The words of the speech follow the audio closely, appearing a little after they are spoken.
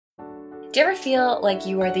Do you ever feel like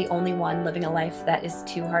you are the only one living a life that is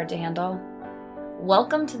too hard to handle?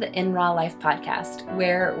 Welcome to the In Raw Life podcast,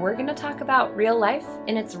 where we're going to talk about real life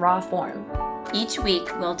in its raw form. Each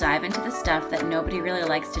week, we'll dive into the stuff that nobody really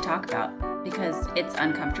likes to talk about because it's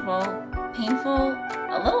uncomfortable, painful,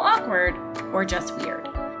 a little awkward, or just weird.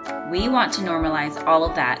 We want to normalize all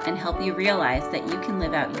of that and help you realize that you can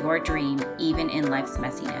live out your dream even in life's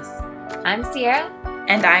messiness. I'm Sierra.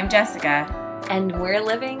 And I'm Jessica. And we're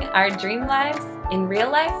living our dream lives in real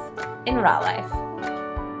life, in raw life.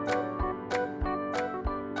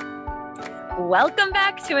 Welcome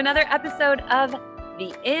back to another episode of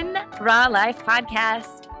the In Raw Life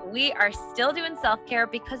podcast. We are still doing self-care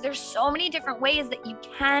because there's so many different ways that you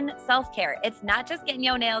can self-care. It's not just getting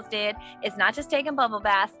your nails did. It's not just taking bubble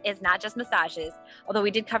baths. It's not just massages. Although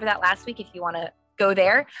we did cover that last week if you want to go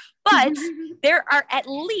there. But there are at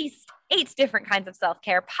least 8 different kinds of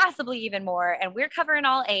self-care, possibly even more. And we're covering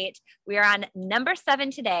all 8. We are on number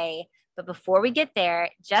 7 today. But before we get there,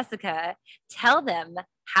 Jessica, tell them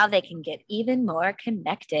how they can get even more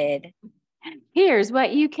connected. Here's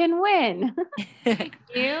what you can win.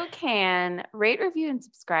 You can rate, review, and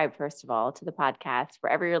subscribe, first of all, to the podcast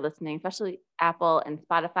wherever you're listening, especially Apple and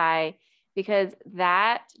Spotify, because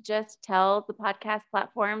that just tells the podcast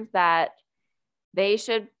platforms that they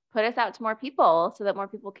should put us out to more people so that more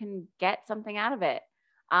people can get something out of it.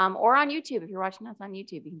 Or on YouTube, if you're watching us on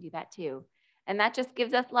YouTube, you can do that too. And that just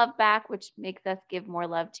gives us love back, which makes us give more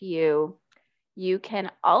love to you. You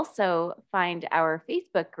can also find our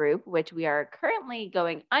Facebook group, which we are currently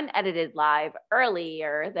going unedited live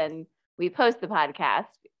earlier than we post the podcast,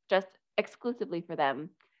 just exclusively for them.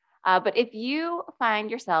 But if you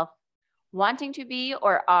find yourself wanting to be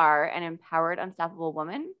or are an empowered, unstoppable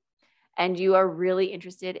woman, and you are really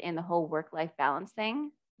interested in the whole work-life balance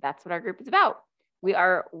thing, that's what our group is about. We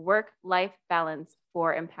are work-life balance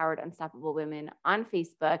for empowered, unstoppable women on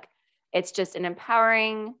Facebook. It's just an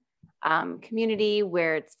empowering community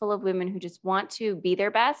where it's full of women who just want to be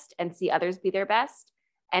their best and see others be their best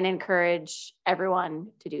and encourage everyone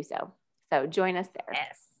to do so. So join us there.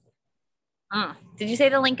 Yes. Did you say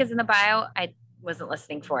the link is in the bio? I wasn't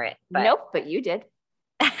listening for it. Nope, but you did.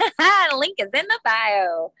 Link is in the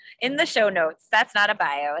bio, in the show notes. That's not a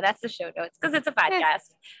bio. That's the show notes because it's a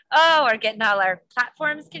podcast. Oh, we're getting all our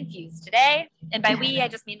platforms confused today. And by we, I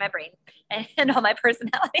just mean my brain and all my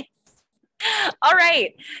personalities. All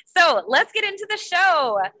right. So let's get into the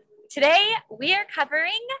show. Today, we are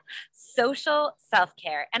covering social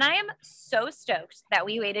self-care. And I am so stoked that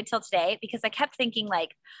we waited till today because I kept thinking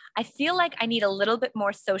I feel like I need a little bit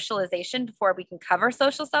more socialization before we can cover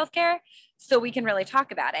social self-care so we can really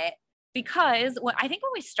talk about it. Because I think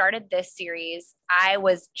when we started this series, I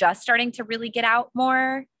was just starting to really get out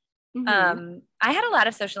more. Mm-hmm. I had a lot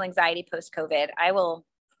of social anxiety post-COVID. I will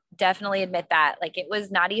definitely admit that. It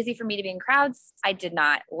was not easy for me to be in crowds. I did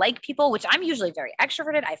not like people, which I'm usually very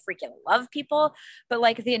extroverted. I freaking love people. But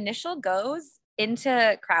the initial goes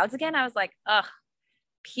into crowds again, I was like, ugh,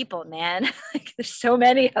 people, man. There's so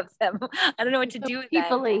many of them. I don't know what to do with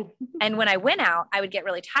them. And when I went out, I would get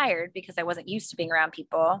really tired because I wasn't used to being around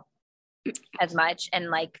people as much and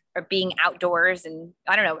or being outdoors. And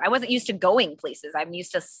I don't know, I wasn't used to going places. I'm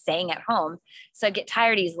used to staying at home. So I get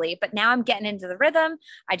tired easily, but now I'm getting into the rhythm.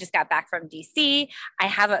 I just got back from DC. I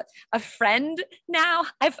have a friend now.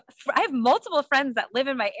 I have multiple friends that live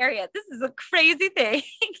in my area. This is a crazy thing.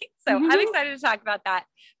 So I'm excited to talk about that.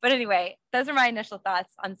 But anyway, those are my initial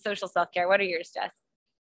thoughts on social self-care. What are yours, Jess?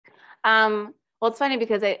 Well, it's funny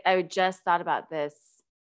because I just thought about this.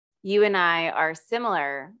 You and I are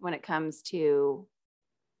similar when it comes to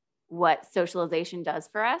what socialization does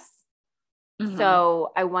for us. Mm-hmm.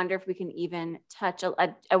 So I wonder if we can even touch,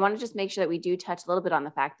 I want to just make sure that we do touch a little bit on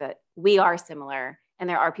the fact that we are similar and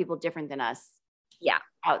there are people different than us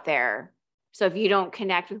out there. So if you don't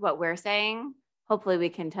connect with what we're saying, hopefully we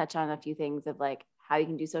can touch on a few things of how you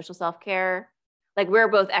can do social self-care. We're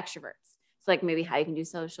both extroverts. So maybe how you can do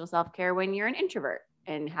social self-care when you're an introvert.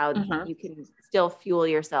 And how you can still fuel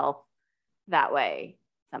yourself that way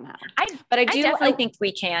somehow. I definitely think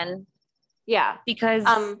we can. Yeah. Because,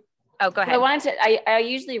 go ahead. I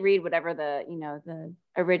usually read whatever the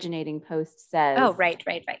originating post says. Oh, right.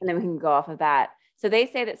 And then we can go off of that. So they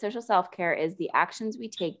say that social self-care is the actions we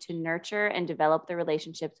take to nurture and develop the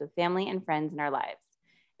relationships with family and friends in our lives.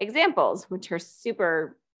 Examples, which are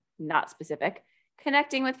super not specific,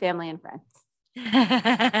 connecting with family and friends.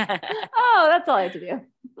 Oh, that's all I have to do.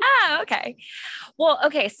 Okay. Well,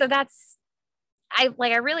 okay. So I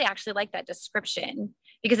really actually like that description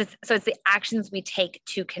because it's the actions we take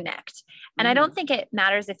to connect. And I don't think it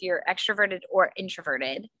matters if you're extroverted or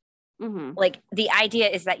introverted. Like the idea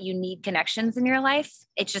is that you need connections in your life.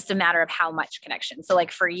 It's just a matter of how much connection. So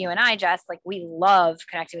like for you and I, Jess, like we love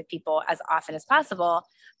connecting with people as often as possible,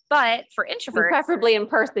 but for introverts, preferably in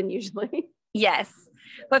person usually. Yes.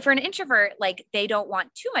 But for an introvert, like they don't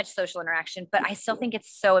want too much social interaction, but I still think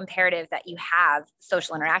it's so imperative that you have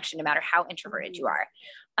social interaction no matter how introverted you are.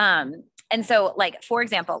 And so like, for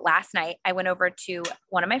example, last night I went over to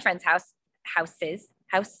one of my friend's house.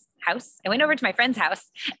 I went over to my friend's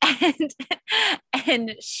house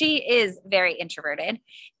and she is very introverted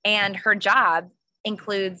and her job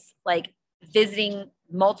includes like visiting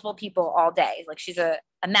multiple people all day. Like she's a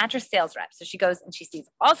mattress sales rep. So she goes and she sees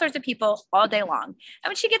all sorts of people all day long. And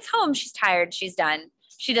when she gets home, she's tired, she's done.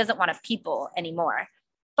 She doesn't want to people anymore.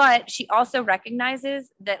 But she also recognizes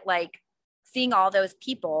that like seeing all those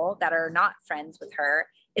people that are not friends with her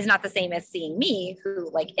is not the same as seeing me who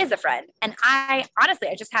like is a friend. And I honestly,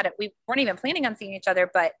 I just had it. We weren't even planning on seeing each other,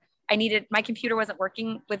 but my computer wasn't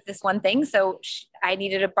working with this one thing. So I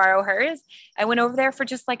needed to borrow hers. I went over there for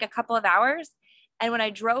just like a couple of hours. And when I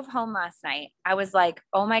drove home last night, I was like,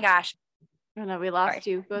 oh my gosh. Oh no, we lost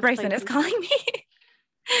you. Bryson is calling me.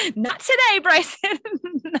 Not today, Bryson.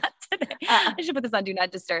 Not today. I should put this on Do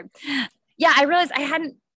Not Disturb. Yeah, I realized I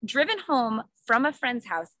hadn't driven home from a friend's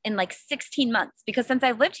house in like 16 months because since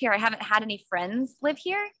I've lived here, I haven't had any friends live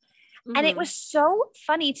here. And it was so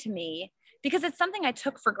funny to me because it's something I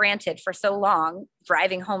took for granted for so long,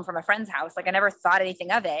 driving home from a friend's house. Like I never thought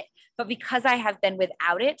anything of it, but because I have been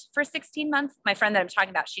without it for 16 months, my friend that I'm talking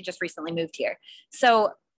about, she just recently moved here.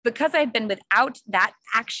 So because I've been without that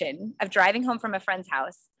action of driving home from a friend's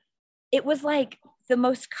house, it was like the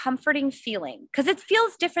most comforting feeling because it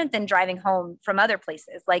feels different than driving home from other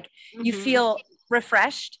places. Like you feel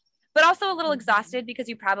refreshed, but also a little exhausted because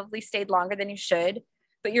you probably stayed longer than you should,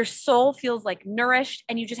 but your soul feels like nourished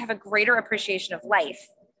and you just have a greater appreciation of life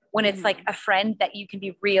when it's like a friend that you can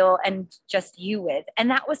be real and just you with.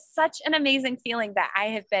 And that was such an amazing feeling that I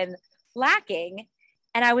have been lacking.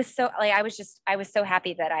 And I was so like, I was so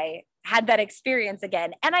happy that I had that experience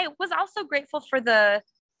again. And I was also grateful for the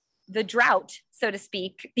drought, so to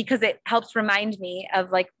speak, because it helps remind me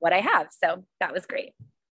of like what I have. So that was great.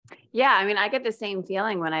 Yeah. I mean, I get the same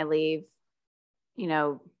feeling when I leave,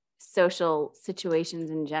 social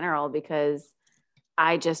situations in general, because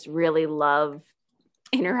I just really love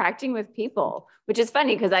interacting with people, which is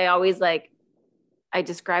funny because I always I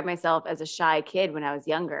describe myself as a shy kid when I was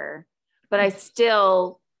younger, but I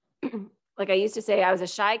still, I used to say I was a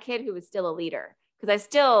shy kid who was still a leader because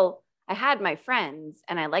I had my friends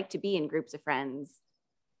and I liked to be in groups of friends,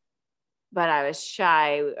 but I was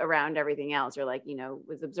shy around everything else or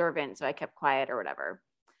was observant. So I kept quiet or whatever.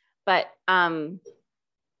 But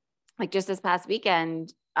just this past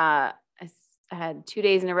weekend, I had 2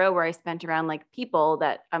 days in a row where I spent around people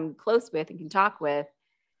that I'm close with and can talk with.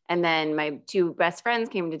 And then my two best friends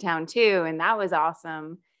came to town too. And that was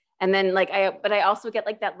awesome. And then but I also get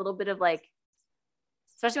that little bit of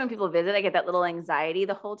especially when people visit, I get that little anxiety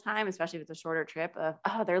the whole time, especially if it's a shorter trip of,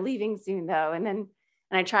 oh, they're leaving soon though. And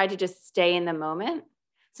I try to just stay in the moment.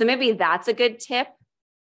 So maybe that's a good tip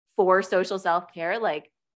for social self-care.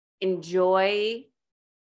 Enjoy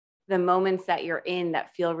the moments that you're in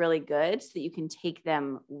that feel really good so that you can take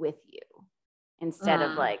them with you instead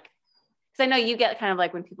of because I know you get kind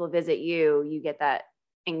of when people visit you, you get that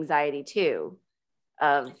anxiety too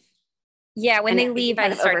of. Yeah. When they leave,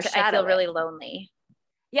 I feel really lonely.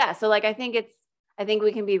 Yeah. So I think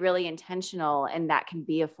we can be really intentional and that can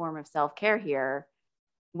be a form of self-care here.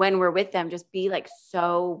 When we're with them, just be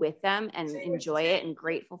so with them and enjoy it and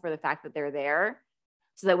grateful for the fact that they're there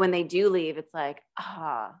so that when they do leave, it's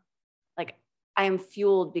I am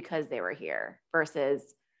fueled because they were here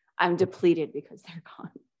versus I'm depleted because they're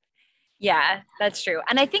gone. Yeah, that's true.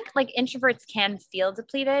 And I think introverts can feel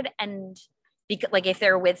depleted and if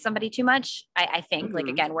they're with somebody too much, I think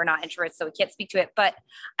again, we're not introverts, so we can't speak to it, but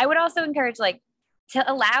I would also encourage to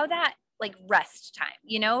allow that rest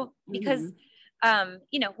time, because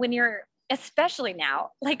when you're, especially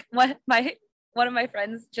now, one of my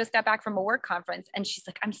friends just got back from a work conference and she's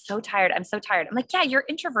like, I'm so tired. I'm like, yeah, you're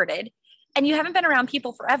introverted and you haven't been around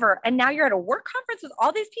people forever. And now you're at a work conference with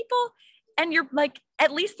all these people and you're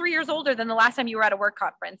at least 3 years older than the last time you were at a work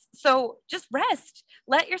conference. So just rest,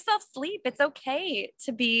 let yourself sleep. It's okay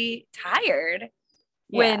to be tired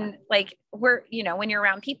when when you're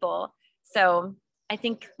around people. So I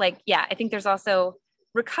think I think there's also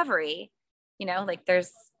recovery,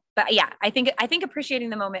 I think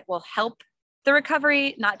appreciating the moment will help the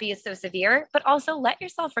recovery not be so severe, but also let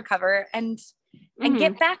yourself recover and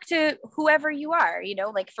get back to whoever you are,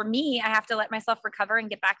 for me, I have to let myself recover and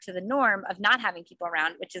get back to the norm of not having people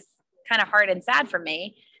around, which is kind of hard and sad for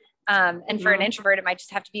me. And for an introvert, it might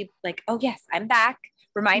just have to be like, oh yes, I'm back.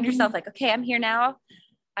 Remind yourself like, okay, I'm here now.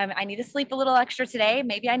 I need to sleep a little extra today.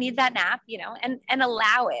 Maybe I need that nap, and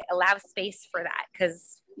allow space for that.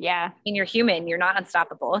 Cause you're human, you're not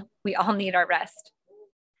unstoppable. We all need our rest.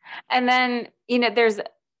 And then,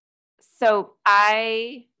 so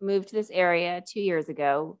I moved to this area 2 years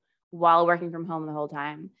ago while working from home the whole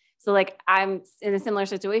time. So like, I'm in a similar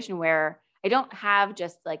situation where I don't have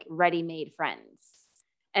just like ready-made friends,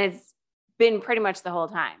 and it's been pretty much the whole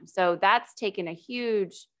time. So that's taken a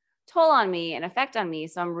huge toll on me and effect on me.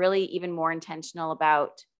 So I'm really even more intentional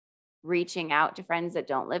about reaching out to friends that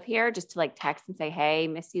don't live here, just to like text and say, hey,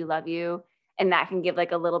 miss you, love you. And that can give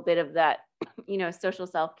like a little bit of that, social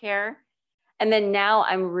self-care. And then now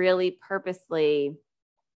I'm really purposely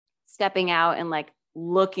stepping out and like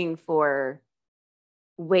looking for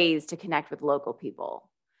ways to connect with local people.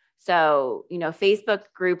 So, Facebook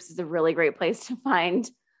groups is a really great place to find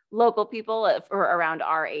local people or around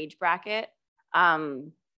our age bracket.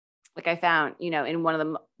 Like I found, in one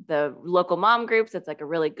of the local mom groups, it's like a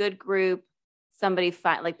really good group.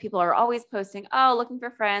 Like people are always posting, oh, looking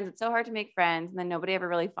for friends. It's so hard to make friends. And then nobody ever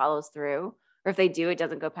really follows through. Or if they do, it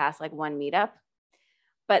doesn't go past like one meetup.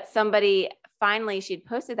 But somebody finally, she'd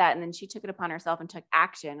posted that and then she took it upon herself and took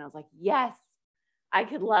action. I was like, yes, I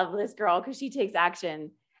could love this girl because she takes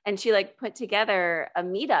action. And she like put together a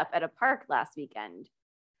meetup at a park last weekend.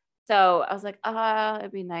 So I was like,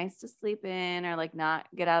 it'd be nice to sleep in or like not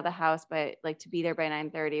get out of the house, but like to be there by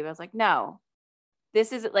 9:30. But I was like, no,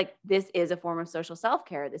 this is a form of social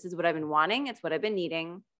self-care. This is what I've been wanting. It's what I've been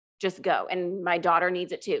needing. Just go. And my daughter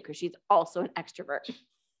needs it too, because she's also an extrovert.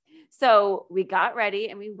 So we got ready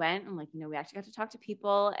and we went and we actually got to talk to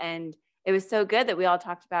people. And it was so good that we all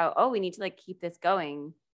talked about, we need to like keep this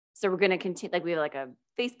going. So we're going to continue, like we have like a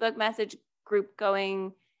Facebook message group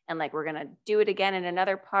going. And like, we're going to do it again in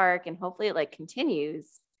another park and hopefully it like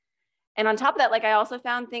continues. And on top of that, like I also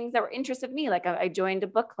found things that were interest of me. Like I joined a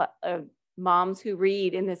book club, moms who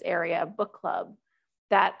read in this area, a book club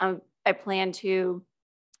that I plan to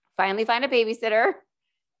finally find a babysitter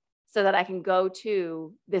so that I can go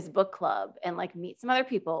to this book club and like meet some other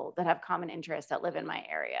people that have common interests that live in my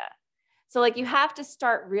area. So like you have to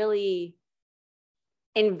start really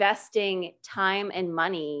investing time and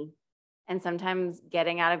money and sometimes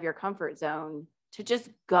getting out of your comfort zone to just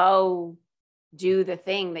go do the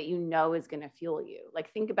thing that is going to fuel you.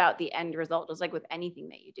 Like think about the end result, just like with anything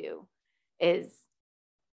that you do, is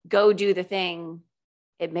go do the thing.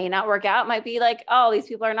 It may not work out. It might be like, oh, these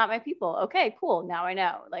people are not my people. Okay, cool. Now I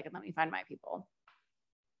know. Like, let me find my people.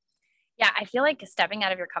 Yeah, I feel like stepping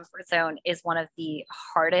out of your comfort zone is one of the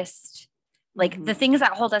hardest, the things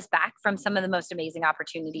that hold us back from some of the most amazing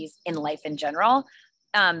opportunities in life in general.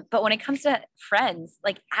 But when it comes to friends,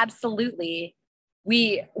 like absolutely,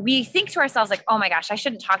 we think to ourselves like, oh my gosh, I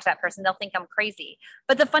shouldn't talk to that person. They'll think I'm crazy.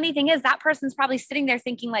 But the funny thing is that person's probably sitting there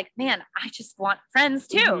thinking like, man, I just want friends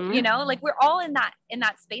too. Like we're all in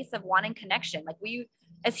that space of wanting connection. Like we,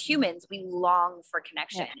 as humans, we long for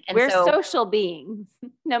connection. Yeah. And we're social beings,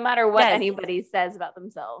 no matter what anybody says about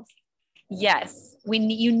themselves. Yes.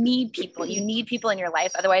 You need people. You need people in your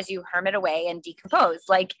life. Otherwise you hermit away and decompose.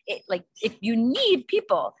 If you need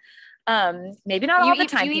people, maybe not all the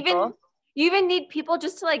time. You even need people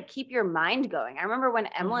just to like keep your mind going. I remember when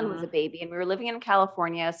Emlyn was a baby and we were living in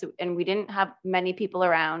California. And we didn't have many people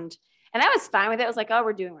around and I was fine with it. I was like, oh,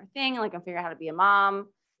 we're doing our thing. Like I'm figuring out how to be a mom.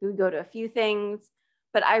 We would go to a few things,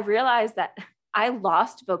 but I realized that I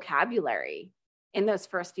lost vocabulary in those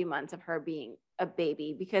first few months of her being a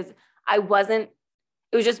baby because it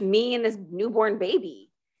was just me and this newborn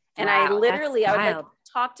baby. And wow, I would like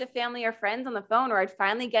talk to family or friends on the phone, or I'd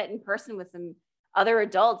finally get in person with some other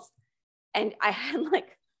adults. And I had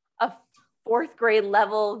like a 4th grade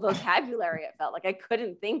level vocabulary. It felt like I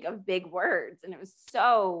couldn't think of big words. And it was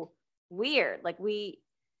so weird. Like we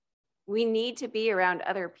need to be around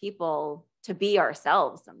other people to be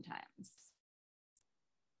ourselves sometimes.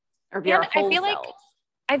 Or be our whole selves.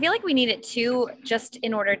 I feel like we need it too, just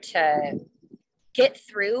in order to get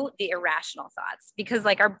through the irrational thoughts, because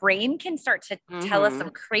like our brain can start to tell us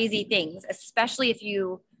some crazy things, especially if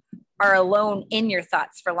you are alone in your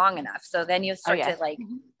thoughts for long enough. So then you start to like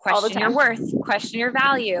question your worth, question your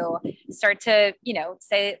value, start to,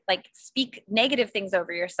 say like speak negative things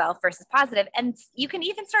over yourself versus positive. And you can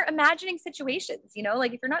even start imagining situations,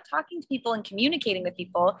 like if you're not talking to people and communicating with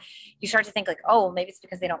people, you start to think like, oh, maybe it's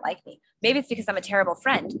because they don't like me. Maybe it's because I'm a terrible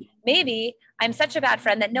friend. Maybe I'm such a bad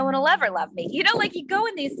friend that no one will ever love me. Like you go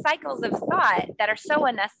in these cycles of thought that are so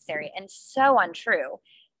unnecessary and so untrue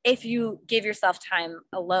if you give yourself time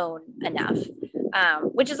alone enough.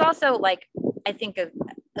 which is also like, I think a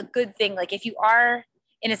good thing. Like if you are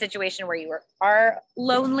in a situation where you are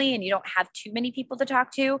lonely and you don't have too many people to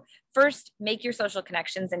talk to, first make your social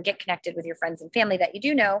connections and get connected with your friends and family that you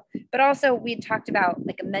do know. But also we talked about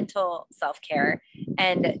like a mental self-care,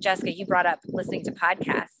 and Jessica, you brought up listening to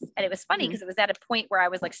podcasts, and it was funny because it was at a point where I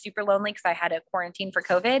was like super lonely because I had a quarantine for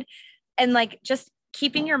COVID, and like just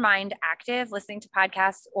keeping your mind active, listening to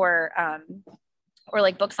podcasts or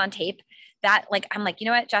like books on tape, that like, I'm like, you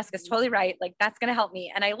know what, Jessica's totally right. Like that's going to help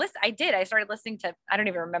me. And I started listening to, I don't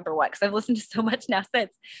even remember what, cause I've listened to so much now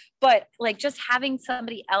since, but like just having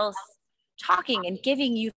somebody else talking and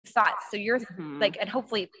giving you thoughts. So you're like, and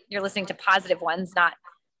hopefully you're listening to positive ones, not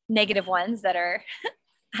negative ones that are,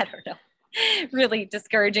 I don't know, really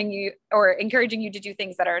discouraging you or encouraging you to do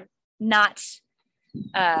things that are not,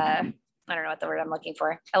 I don't know what the word I'm looking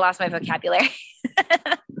for. I lost my vocabulary.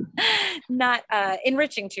 Not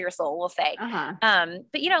enriching to your soul, we'll say.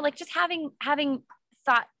 But you know, like just having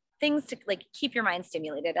thought things to like keep your mind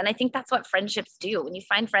stimulated. And I think that's what friendships do, when you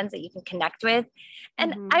find friends that you can connect with.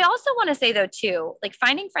 And I also want to say though too, like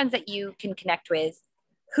finding friends that you can connect with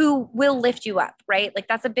who will lift you up, right? Like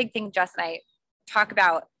that's a big thing Jess and I talk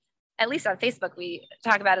about, at least on Facebook, we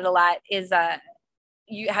talk about it a lot, is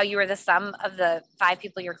how you are the sum of the 5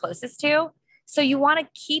 people you're closest to. So you want to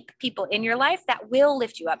keep people in your life that will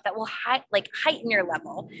lift you up, that will heighten your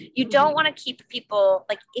level. You don't want to keep people,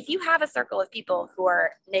 like if you have a circle of people who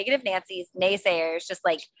are negative Nancy's, naysayers, just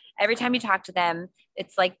like every time you talk to them,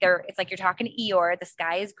 it's like you're talking to Eeyore, the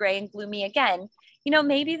sky is gray and gloomy again. You know,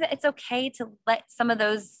 maybe it's okay to let some of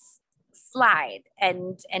those slide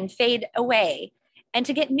and fade away and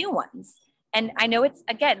to get new ones. And I know it's,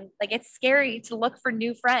 again, like it's scary to look for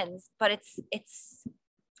new friends, but it's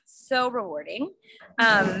so rewarding.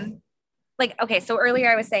 Like, okay, so earlier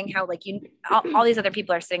I was saying how like all these other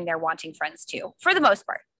people are sitting there wanting friends too, for the most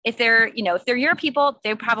part. If they're your people,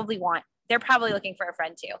 they're probably looking for a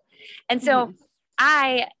friend too. And so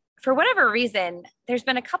for whatever reason, there's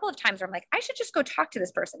been a couple of times where I'm like, I should just go talk to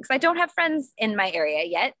this person because I don't have friends in my area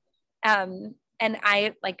yet. And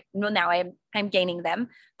I like, well, now I'm gaining them,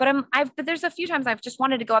 but there's a few times I've just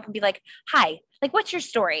wanted to go up and be like, hi, like, what's your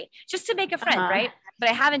story? Just to make a friend. Right. But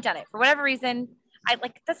I haven't done it for whatever reason. I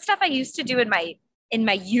like the stuff I used to do in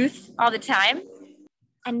my youth all the time.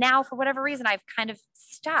 And now for whatever reason, I've kind of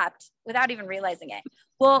stopped without even realizing it.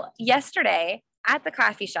 Well, yesterday at the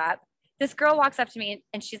coffee shop, this girl walks up to me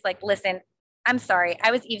and she's like, listen, I'm sorry, I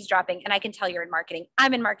was eavesdropping and I can tell you're in marketing.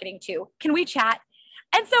 I'm in marketing too. Can we chat?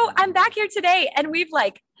 And so I'm back here today and we've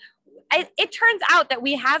it turns out that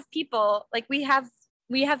we have people, like we have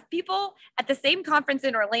people at the same conference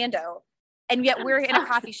in Orlando, and yet we're in a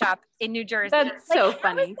coffee shop in New Jersey. That's like, so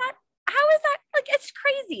funny. How is that? Like, it's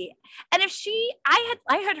crazy. And if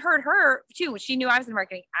I had heard her too. She knew I was in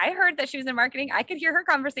marketing. I heard that she was in marketing. I could hear her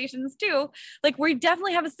conversations too. Like we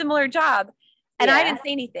definitely have a similar job. And I didn't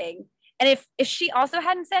say anything. And if she also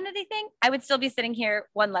hadn't said anything, I would still be sitting here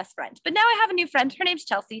one less friend. But now I have a new friend. Her name's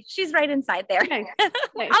Chelsea. She's right inside there. Nice.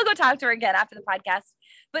 I'll go talk to her again after the podcast.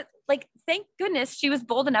 But like, thank goodness she was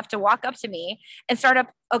bold enough to walk up to me and start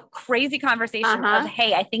up a crazy conversation of,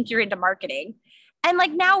 hey, I think you're into marketing. And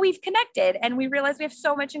like, now we've connected and we realize we have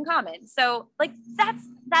so much in common. So like,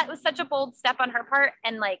 that was such a bold step on her part.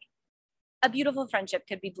 And like a beautiful friendship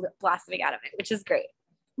could be blossoming out of it, which is great.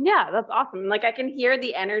 Yeah, that's awesome. Like I can hear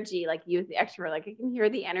the energy, like you as the extrovert, like I can hear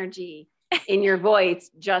the energy in your voice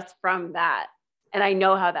just from that. And I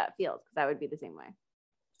know how that feels because I would be the same way.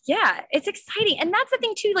 Yeah, it's exciting. And that's the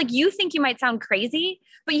thing too, like you think you might sound crazy,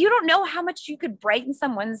 but you don't know how much you could brighten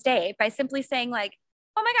someone's day by simply saying like,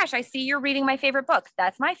 oh my gosh, I see you're reading my favorite book.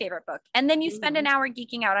 That's my favorite book. And then you spend an hour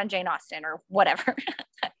geeking out on Jane Austen or whatever.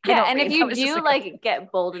 Yeah. And if you do like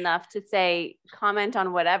get bold enough to say, comment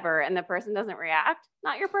on whatever, and the person doesn't react,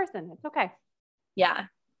 not your person. It's okay. Yeah.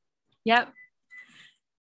 Yep.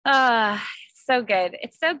 So good.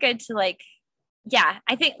 It's so good to like, yeah,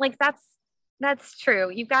 I think like that's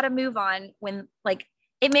true. You've got to move on when like,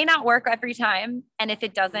 it may not work every time. And if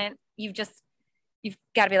it doesn't, you've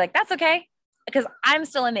got to be like, that's okay. Because I'm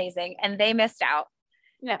still amazing and they missed out.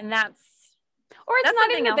 Yeah. And or it's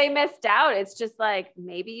not even that they missed out. It's just like,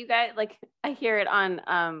 maybe you guys, like I hear it on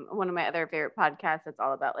one of my other favorite podcasts. That's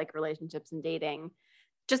all about like relationships and dating,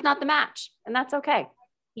 just not the match. And that's okay.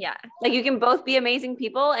 Yeah. Like you can both be amazing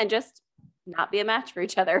people and just not be a match for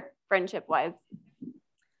each other friendship wise.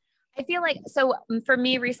 I feel like, so for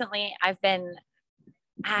me recently, I've been,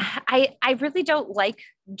 I really don't like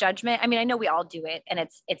judgment. I mean, I know we all do it and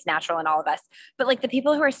it's natural in all of us, but like the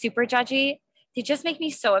people who are super judgy, they just make me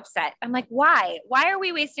so upset. I'm like, why are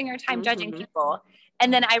we wasting our time judging people?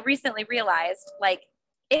 And then I recently realized, like,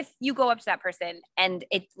 if you go up to that person and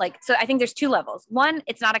it like, so I think there's two levels. One,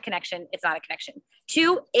 it's not a connection. It's not a connection.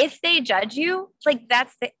 Two, if they judge you, like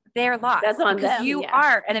that's their loss. That's on because them, you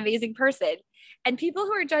are an amazing person. And people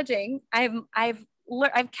who are judging, I've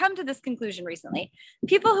come to this conclusion recently.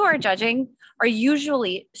 People who are judging are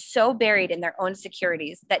usually so buried in their own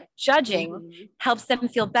insecurities that judging helps them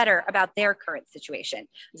feel better about their current situation.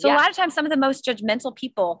 So a lot of times, some of the most judgmental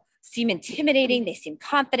people seem intimidating. They seem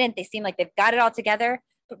confident. They seem like they've got it all together.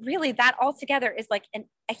 But really, that all together is like a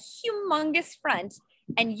humongous front.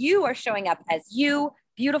 And you are showing up as you,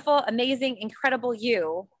 beautiful, amazing, incredible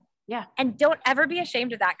you. Yeah. And don't ever be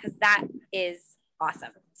ashamed of that, because that is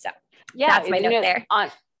awesome. So yeah, that's my note there.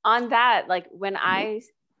 On that, like when I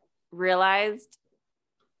realized,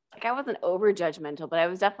 like I wasn't over judgmental, but I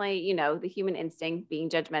was definitely, the human instinct being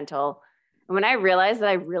judgmental. And when I realized that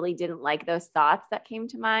I really didn't like those thoughts that came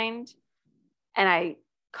to mind, and I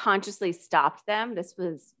consciously stopped them, this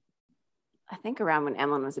was, I think, around when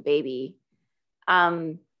Emlyn was a baby.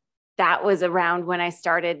 That was around when I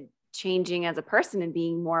started changing as a person and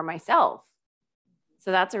being more myself.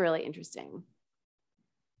 So that's a really interesting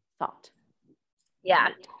thought. Yeah.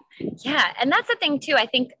 And that's the thing too. I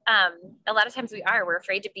think a lot of times we're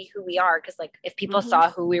afraid to be who we are, because like if people saw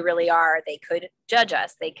who we really are, they could judge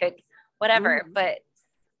us, they could whatever. But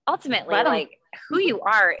ultimately, like who you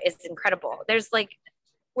are is incredible. There's like,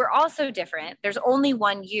 we're all so different. There's only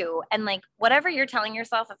one you. And like, whatever you're telling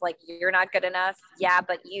yourself of like, you're not good enough. Yeah,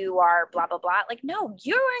 but you are blah, blah, blah. Like, no,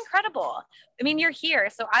 you're incredible. I mean, you're here.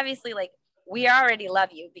 So obviously, like, we already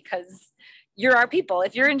love you because you're our people.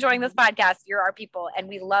 If you're enjoying this podcast, you're our people, and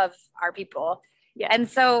we love our people. Yeah. And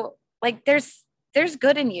so like, there's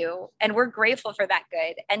good in you, and we're grateful for that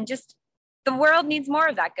good. And just the world needs more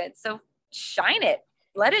of that good. So shine it.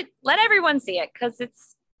 Let everyone see it, because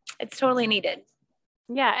it's totally needed.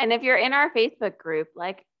 Yeah. And if you're in our Facebook group,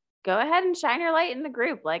 like go ahead and shine your light in the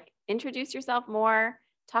group, like introduce yourself more,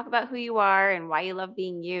 talk about who you are and why you love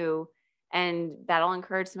being you. And that'll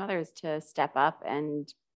encourage some others to step up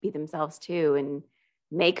and be themselves too, and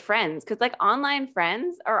make friends. Cause like online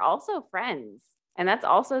friends are also friends. And that's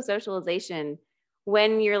also socialization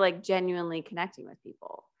when you're like genuinely connecting with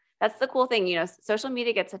people. That's the cool thing. Social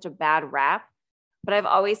media gets such a bad rap, but I've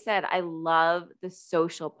always said, I love the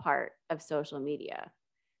social part of social media,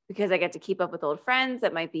 because I get to keep up with old friends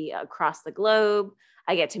that might be across the globe.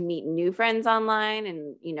 I get to meet new friends online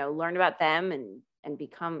and, learn about them and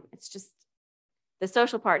become, it's just, the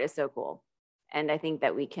social part is so cool. And I think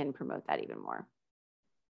that we can promote that even more.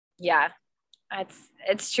 Yeah,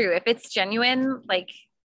 it's true. If it's genuine, like,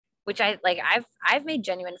 which I've made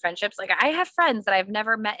genuine friendships. Like I have friends that I've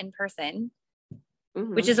never met in person,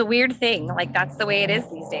 which is a weird thing. Like that's the way it is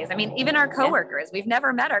these days. I mean, even our coworkers, we've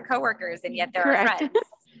never met our coworkers, and yet they're our friends.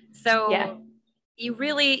 So you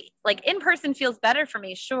really like, in person feels better for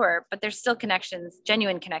me, sure, but there's still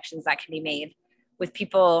genuine connections that can be made with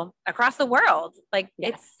people across the world. Like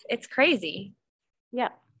it's crazy. Yeah.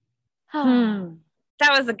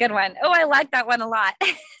 That was a good one. Oh, I like that one a lot.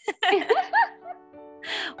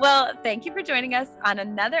 Well, thank you for joining us on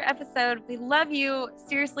another episode. We love you.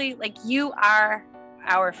 Seriously, like you are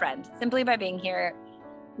our friend simply by being here.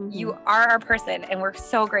 You are our person, and we're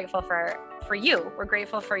so grateful for you. We're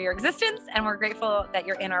grateful for your existence, and we're grateful that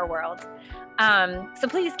you're in our world. So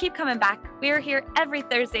please keep coming back. We are here every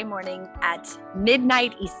Thursday morning at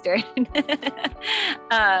midnight Eastern.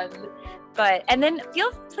 And then feel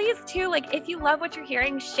please too, like if you love what you're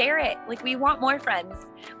hearing, share it. Like we want more friends.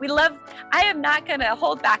 I am not going to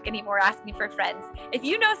hold back anymore asking for friends. If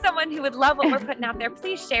you know someone who would love what we're putting out there,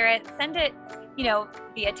 please share it. Send it,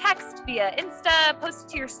 via text, via Insta, post it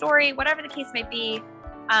to your story, whatever the case may be.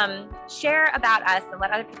 Share about us and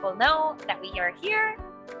let other people know that we are here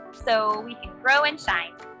so we can grow and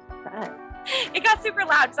shine. Right. It got super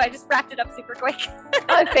loud, so I just wrapped it up super quick.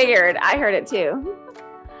 I figured. I heard it too.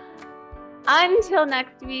 Until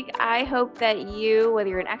next week, I hope that you, whether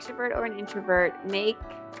you're an extrovert or an introvert,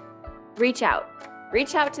 reach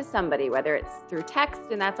out to somebody, whether it's through text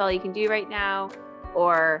and that's all you can do right now,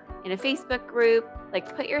 or in a Facebook group.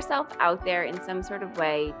 Like put yourself out there in some sort of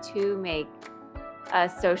way to make a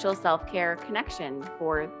social self-care connection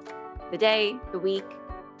for the day, the week,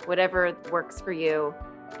 whatever works for you,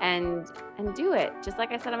 and do it. Just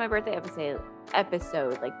like I said on my birthday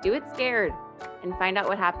episode, like do it scared and find out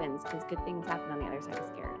what happens, because good things happen on the other side of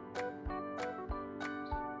scared.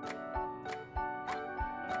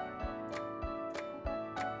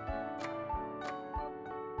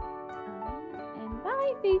 And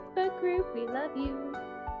bye, Facebook group. We love you.